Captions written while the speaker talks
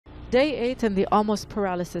Day 8 and the almost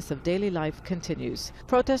paralysis of daily life continues.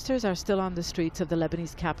 Protesters are still on the streets of the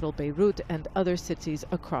Lebanese capital Beirut and other cities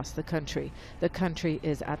across the country. The country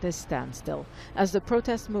is at a standstill as the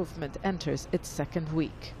protest movement enters its second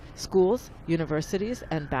week. Schools, universities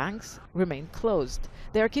and banks remain closed.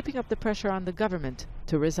 They are keeping up the pressure on the government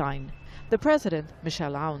to resign. The president,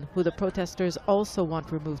 Michel Aoun, who the protesters also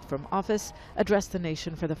want removed from office, addressed the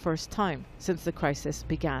nation for the first time since the crisis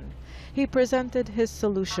began. He presented his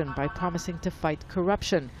solution by promising to fight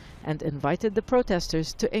corruption and invited the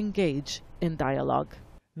protesters to engage in dialogue.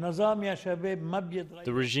 The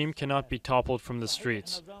regime cannot be toppled from the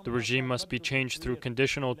streets. The regime must be changed through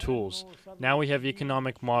conditional tools. Now we have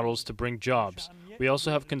economic models to bring jobs. We also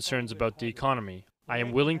have concerns about the economy. I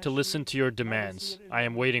am willing to listen to your demands. I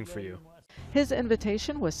am waiting for you. His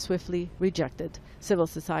invitation was swiftly rejected. Civil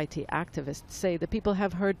society activists say the people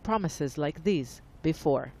have heard promises like these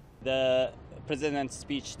before. The president's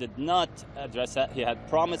speech did not address that. He had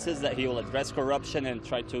promises that he will address corruption and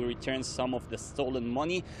try to return some of the stolen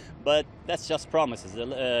money, but that's just promises.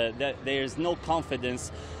 There's no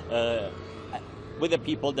confidence with the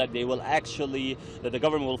people that they will actually, that the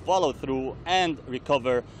government will follow through and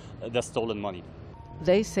recover the stolen money.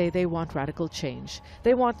 They say they want radical change.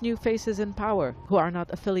 They want new faces in power who are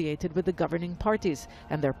not affiliated with the governing parties,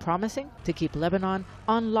 and they're promising to keep Lebanon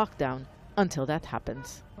on lockdown until that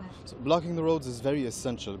happens. So blocking the roads is very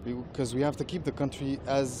essential because we have to keep the country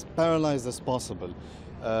as paralyzed as possible.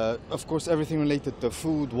 Of course, everything related to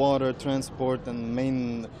food, water, transport,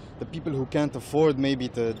 and the people who can't afford maybe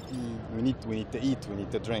we need to eat, we need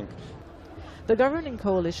to drink. The governing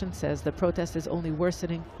coalition says the protest is only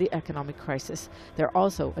worsening the economic crisis. They're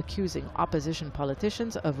also accusing opposition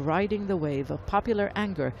politicians of riding the wave of popular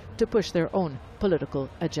anger to push their own political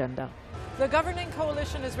agenda. The governing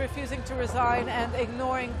coalition is refusing to resign and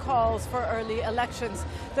ignoring calls for early elections.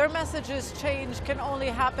 Their message is change can only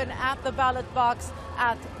happen at the ballot box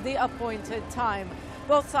at the appointed time.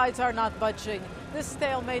 Both sides are not budging. This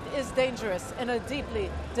stalemate is dangerous in a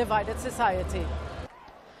deeply divided society.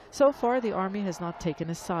 So far, the army has not taken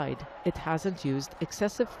a side. It hasn't used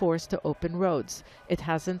excessive force to open roads. It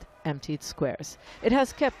hasn't emptied squares. It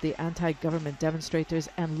has kept the anti-government demonstrators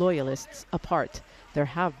and loyalists apart. There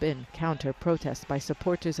have been counter-protests by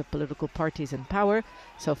supporters of political parties in power.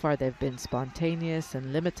 So far, they've been spontaneous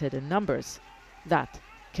and limited in numbers. That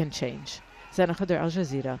can change. Zeina, Khodr,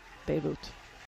 Aljazeera, Beirut.